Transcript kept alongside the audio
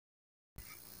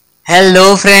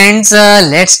Hello friends,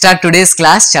 let's start today's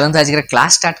class. चलते आज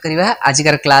class start करवा। आज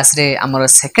क्लास रे आमर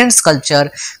second sculpture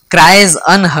cries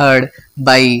unheard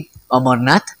bye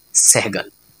Amarnath Sehgal.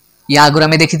 या आगुर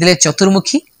आम देखी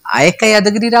चतुर्मुखी आयका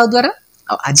यादगिरी राव द्वारा।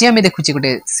 आज आम देखुचे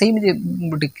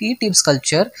गोटे क्रिएटिव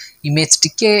स्कल्पचर। इमेज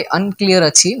टिके अनक्लियर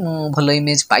अच्छी, भल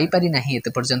इमेज पाई पारी नाही एते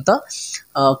पर्यंत।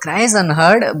 Cries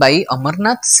unheard bye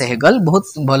Amarnath Sehgal.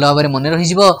 बहुत भल भाव मन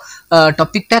रही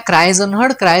टॉपिक टा क्राइज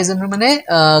अनहर्ड। क्राइज अनहर्ड माने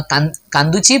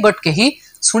कांदुची बट कहीं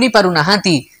शुणी पारु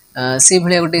नाहांती, से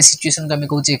भलिया गोटे सिचुएशन को आम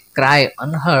कहूचे क्राई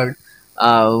अनहर्ड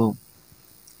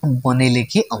बनैले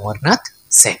कि अमरनाथ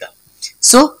सहगल।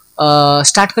 सो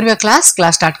स्टार्ट करिया क्लास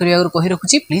स्टार्ट करिया और कहि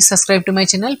रखुची, please subscribe to my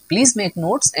channel, please make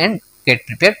notes and gate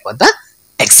prepared for the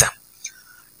exam.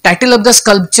 Title of the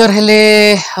sculpture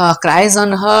हेले क्राइज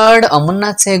अनहर्ड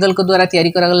अमरनाथ सहगल को द्वारा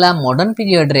तैयारी करा गला मॉडर्न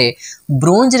पीरियड रे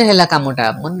ब्रोंज रे हेला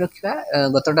कामटा मन रखिबा।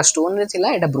 गतटा स्टोन रे थिला,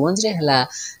 एटा ब्रोंज रे हेला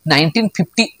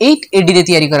 1958 एडी रे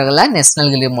तैयारी करा गला। नेशनल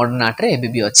गैलरी मॉडर्न आर्ट रे एबे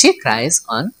भी अछि क्राइज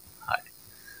अनहर्ड।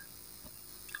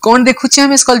 कोन देखुचे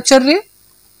हम स्कल्पचर रे?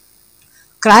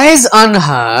 Cries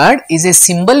unheard is a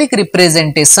symbolic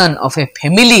representation of a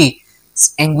family's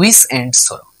anguish and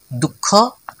sorrow. दुख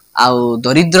आउ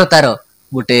दरिद्रतार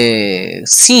गोटे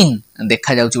सीन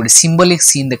देखा जाउछ, गोटे सिंबलिक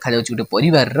सीन देखा जाउछ गोटे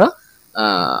परिवार रो।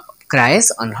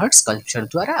 क्राइज अनहर्ड स्कल्पचर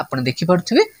द्वारा आपण देखि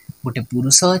पड़थबे गोटे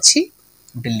पुरुष अछि,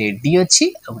 गोटे लेडी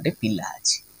अछि आ गोटे पिला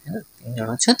अछि। तीन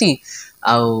जण छथि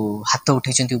आउ हाथ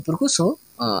उठैछन्ति ऊपर को। सो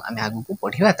आमे आगु को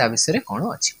पढिबा ता विषय रे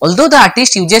कोन अछि। Although the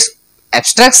artist uses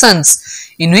abstractions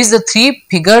in which the three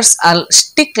figures are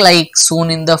stick like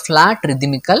shown in the flat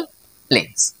rhythmical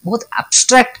planes. बहुत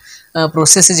abstract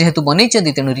प्रोसेस जेहेतु बनै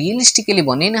चंती, तेनु रियलिस्टिकली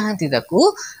बनै नाहंती ताकू।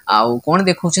 आउ कोन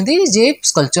देखौचंती जे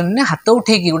स्कल्पचर ने हाथ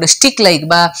उठे की गोटे स्टिक लाइक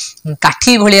बा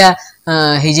काठी भलिया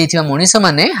हे जैथिबा मनीष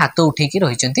माने हाथ उठे की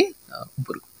रहिचंती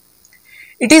ऊपर।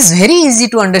 It is very easy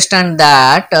to understand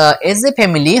that as a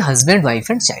family, husband,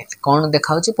 wife and child, कोन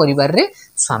देखाउचे परिवार रे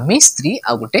स्वामी, स्त्री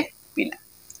आ गोटे पिला।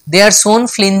 They are shown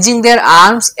flinging their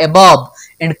arms above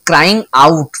and crying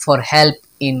out for help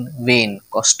in vain.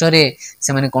 कष्टरे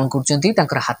से माने कोन करचंती,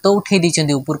 तांकर हाथ उठे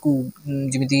दिचंती ऊपर को,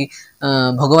 जेमिति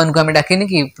भगवान को हमें डाकेनी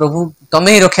कि प्रभु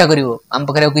तमे ही रक्षा करिवो, हम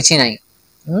पकरे किछि नाही।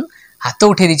 हाथ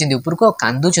उठे दिचंती ऊपर को,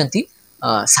 कांदुचंती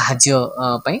साहाय्य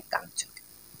पई कांदुचंती।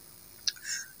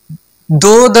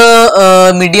 Though the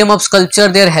medium of sculpture,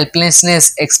 their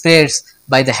helplessness expressed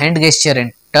by the hand gesture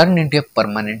and turned into a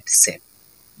permanent shape.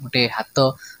 गोटे हाथ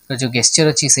जो गेस्चर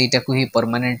अच्छी सेटा को ही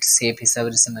परमानेंट शेप हिसाब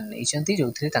रे से मन नैचंती,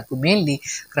 जोथरे ताकू मेनली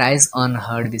क्राइज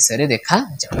अनहर्ड विषय रे देखा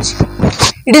जाउछि।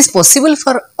 It is possible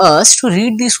for us to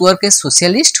read this work as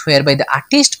socialist, where by the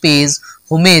artist page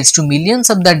homage to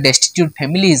millions of the destitute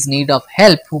families need of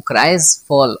help who cries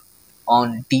fall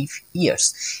on deaf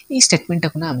years. E statement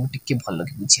को ना हम टिके भलो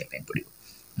कि बुझिया पे पड़ियो।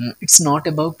 It's not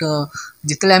about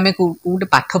जितले आमे कोटे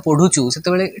पाठ पढुचु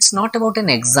सेतबेले it's not about an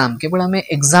exam. केवल आमे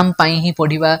एग्जाम पाई ही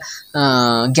पढिबा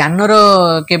ज्ञानर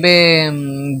केबे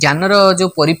ज्ञानर जो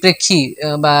परिप्रेक्षी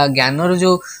बा ज्ञानर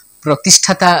जो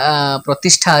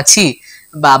प्रतिष्ठा अछि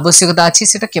बा आवश्यकता अछि,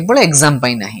 सेटा केवल एग्जाम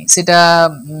पाई नाही। सेटा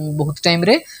बहुत टाइम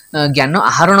रे ज्ञान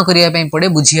आहरण करिया पई पड़े,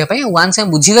 बुझिया पई। वान्स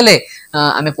हम बुझी गले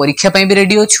आमे परीक्षा पई भी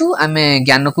रेडी अछु, आमे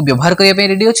ज्ञान को व्यवहार करिया पई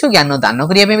रेडी अछु, ज्ञान दान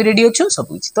करिया पई भी रेडी अछु, सब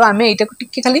कुछ। तो आमे एटा को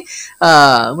टिके खाली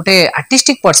गोटे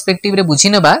आर्टिस्टिक पर्सपेक्टिव रे बुझी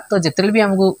नबा, तो जेतले भी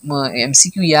हमको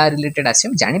एमसीक्यू या रिलेटेड आसे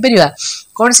हम जानि परिबा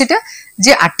कोन सेटा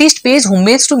जे artist page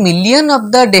homage two million of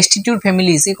the destitute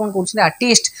families. A cone करछले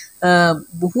artist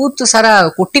बहुत सारा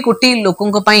कोटी कोटी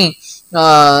लोकन को पई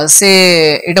से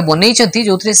एटा बनै चंती,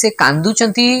 जोथरे से कांदु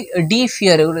चंती डी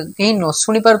फियर, कहीं न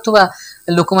सुनि पारथुबा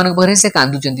लोक मानक भरे से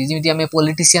कांदु चंती। जेमिति हमें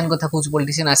पॉलिटिशियन कथा कहू,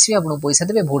 पॉलिटिशियन आसीबे आपन पैसा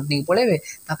देबे, वोट नै पळेबे,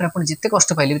 तापर आपन जिते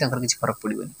कष्ट पाइले भी तांकर किछि फरक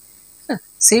पड़िबोनी।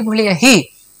 से भलिया ही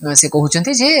से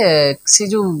कहउचंती जे से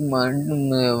जो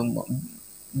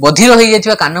बधिर हो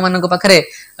जाइथिबा कान मानक पाखरे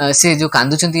से जो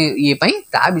कांदुचंती ये पई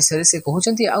ता विषय से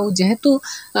कहउचंती। आ जेहेतु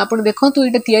आपण देखंतु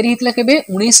एटा तयारी हितला केबे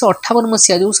 1958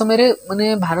 मसिया, जो समय रे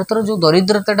माने भारतर जो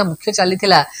दरिद्रताटा मुख्य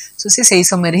चलीथिला, सो से सेही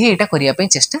समय रे ही एटा करिया पई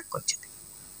चेष्टा करछथि।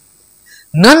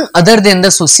 None other than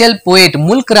the social poet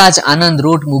Mulk Raj Anand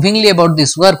wrote movingly about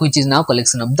this work which is now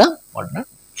collection of the modern।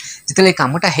 जितले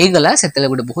कामटा हे गला सेतले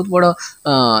गोटे बहुत बड़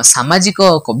सामाजिक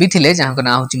कवि थिले, जहां को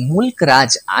नाम होची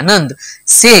मुल्कराज आनंद।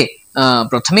 से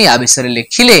प्रथमे या विषय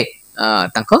लिखिले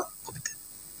तांको कविता।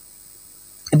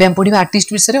 एबे हम पढिबा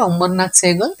आर्टिस्ट विषय अमरनाथ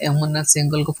सहगल। अमरनाथ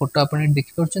सहगल को फोटो आपण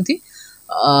देखि परछंती।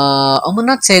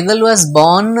 Amarnath Sehgal was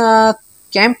born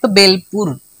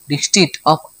कैंपबेलपुर district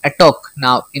of AITUC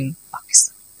now in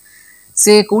Pakistan.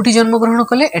 से कोठी जन्म ग्रहण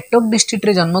कले? एटक डिस्ट्रिक्ट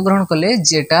रे जन्म ग्रहण कले,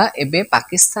 जेटा एबे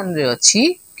पाकिस्तान रे अछि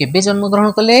केबे जन्म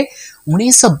ग्रहण कले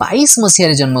 1922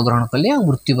 मसिया जन्म ग्रहण कले और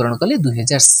मृत्युवरण कले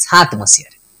 2007 मसिया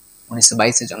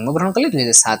 1922 जन्म ग्रहण कले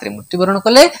 2007 रे मृत्युवरण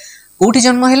कले कोठी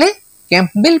जन्म हेले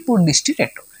कैंपबेलपुर district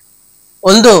auto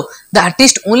although the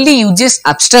artist only uses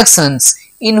abstractions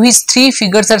in which three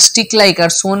figures are stick like are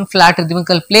shown flat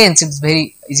rhythmical planes, it's very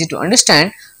easy to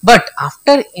understand, but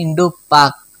after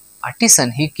Indo-Pak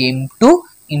partition he came to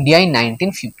India in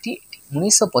 1958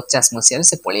 1950 मसीह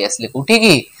से पळी आसले कोठी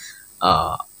की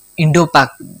Indo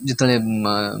पाक जितले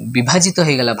विभाजित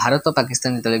हो गला भारत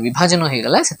पाकिस्तान जितले विभाजन हो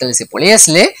गला सेतले से पळी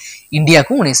आसले इंडिया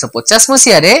को 1950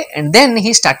 मसीह रे and then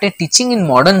he started teaching in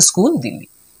modern school Delhi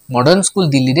modern school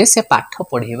Delhi रे से पाठ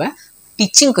पढ़ेबा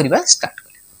टीचिंग करबा स्टार्ट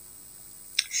करे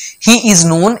he is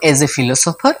known as a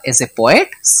philosopher as a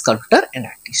poet sculptor and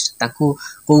artist ताकू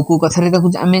को कथा रे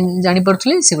ताकू आमे जानि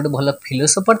परथले से गोटे भलो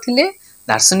फिलोसोफर थिले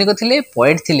दार्शनिक थिले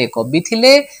पोएट थिले कवि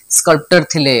थिले स्कल्पटर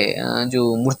थिले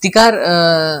जो मूर्तिकार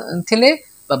थिले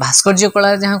भास्कर्य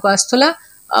कला जहां को आस्तला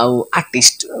आ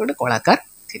आर्टिस्ट गोटे कलाकार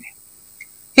थिले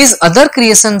his other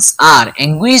creations are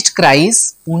एंग्विज्ड cries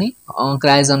पुनी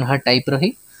क्राइज ऑन हर टाइप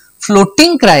रही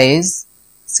floating cries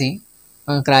C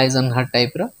cries on her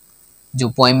type रो जो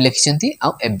poem लिखिसंती uh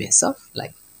Abyss of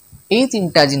life a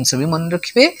तीनटा जिंस भी मन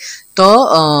रखिबे तो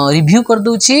रिव्यू कर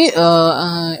दूची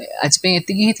आज पे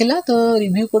एति ही थिला तो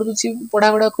रिव्यू कर दूची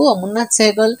पढ़ागुड़ा को Amarnath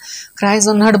Sehgal cries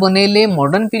on her बनेले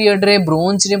मॉडर्न पीरियड रे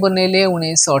ब्रोंज रे बनेले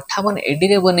 1958 एडी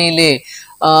रे बनेले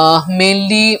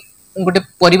मेनली गोटे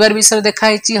परिवार विषय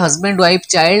देखाई हस्बैंड वाइफ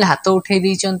चाइल्ड हाथ उठे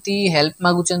दी हेल्प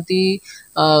मागुचंती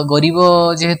गरीब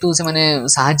जेहेतु से माने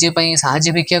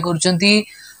साहाଯ୍य भिक्षा करुचंती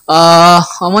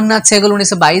अमरनाथ सहगल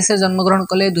 1922 रे जन्म ग्रहण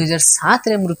कले 2007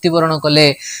 रे मृत्युवरण कले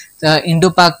इंडो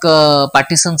पाक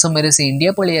पार्टीशन समय से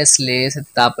इंडिया पळी आसले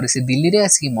तापर से दिल्ली रे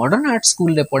आसी मॉडर्न आर्ट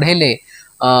स्कूल रे पढ़ेले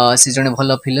से जने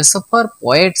भलो फिलोसोफर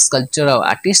पोएट स्कल्पचर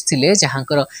आर्टिस्ट थिले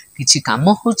जहांकर किछि काम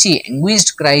होची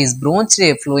एंग्विज्ड क्राइज ब्रोंज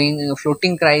रे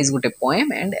फ्लोटिंग क्राइज गोटे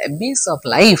पोएम एंड एबिस ऑफ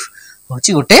लाइफ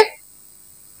होची गोटे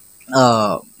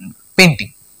पेंटिंग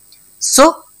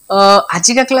सो आज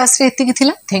का क्लास रे एति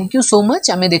थिला थैंक यू सो मच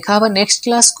आमे देखा हबा नेक्स्ट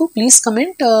क्लास को प्लीज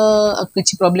कमेंट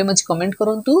किछि प्रॉब्लम अछि कमेंट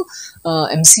करंतु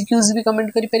एमसीक्यूज भी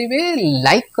कमेंट करि परिबे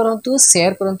लाइक करंतु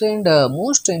शेयर करंतु एंड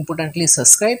मोस्ट इंपोर्टेंटली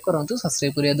सब्सक्राइब करंतु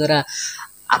सब्सक्राइब करिया द्वारा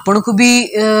आपण को भी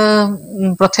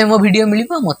प्रथम वीडियो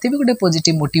मिलिबो मते भी गोटे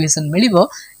पॉजिटिव मोटिवेशन मिलिबो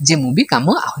जे मु भी काम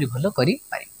आहुरी भलो करि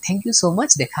पारि थैंक यू सो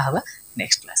मच देखा हबा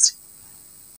नेक्स्ट क्लास रे।